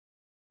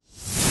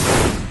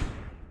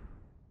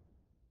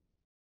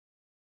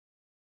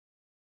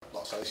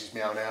So this is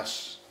my own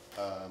house,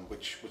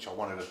 which I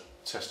wanted to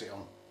test it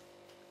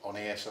on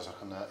here so I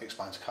can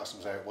explain to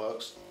customers how it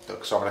works.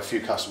 Because I've had a few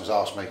customers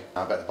ask me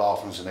about the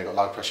bathrooms and they've got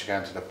low pressure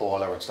going to the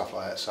boiler and stuff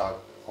like that, so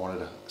I wanted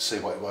to see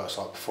what it works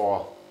like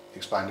before I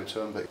explained it to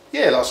them. But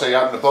yeah, like I say, you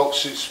open the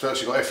box, it's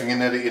virtually got everything in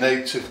there that you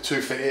need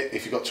to fit it.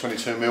 If you've got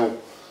 22mm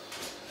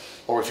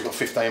or if you've got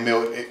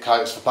 15mm, it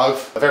caters for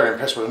both. I'm very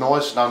impressed with the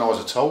noise, no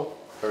noise at all,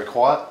 very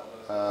quiet.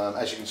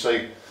 As you can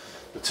see,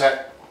 the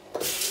tap,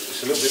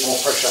 it's a little bit more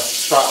pressure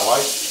straight away.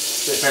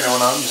 If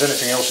anyone opens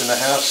anything else in the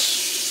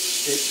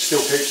house, it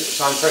still keeps at the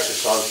same pressure,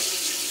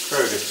 so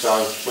very good.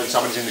 So when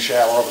somebody's in the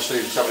shower, obviously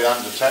if somebody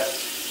opens the tap,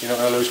 you're not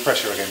going to lose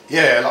pressure again.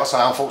 Yeah, like I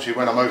say, unfortunately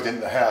when I moved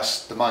into the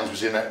house, the mains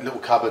was in that little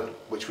cupboard,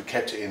 which we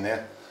kept it in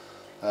there.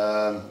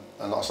 And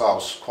like I say, I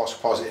was quite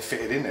surprised that it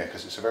fitted in there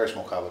because it's a very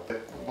small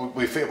cupboard.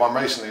 We fitted one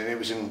recently and it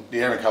was in,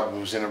 the airing cupboard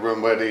was in a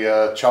room where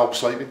the child was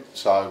sleeping,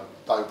 so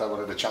they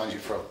wanted to change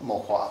it for a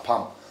more quiet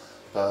pump.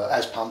 But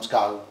as pumps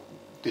go,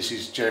 this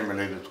is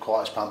generally the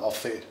quietest pump I've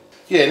fitted.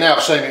 Yeah, now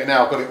I've seen it,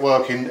 now I've got it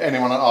working.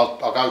 Anyone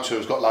I go to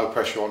has got low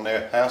pressure on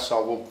their house,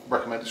 so I will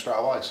recommend it straight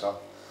away. So,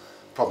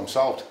 problem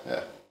solved,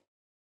 yeah.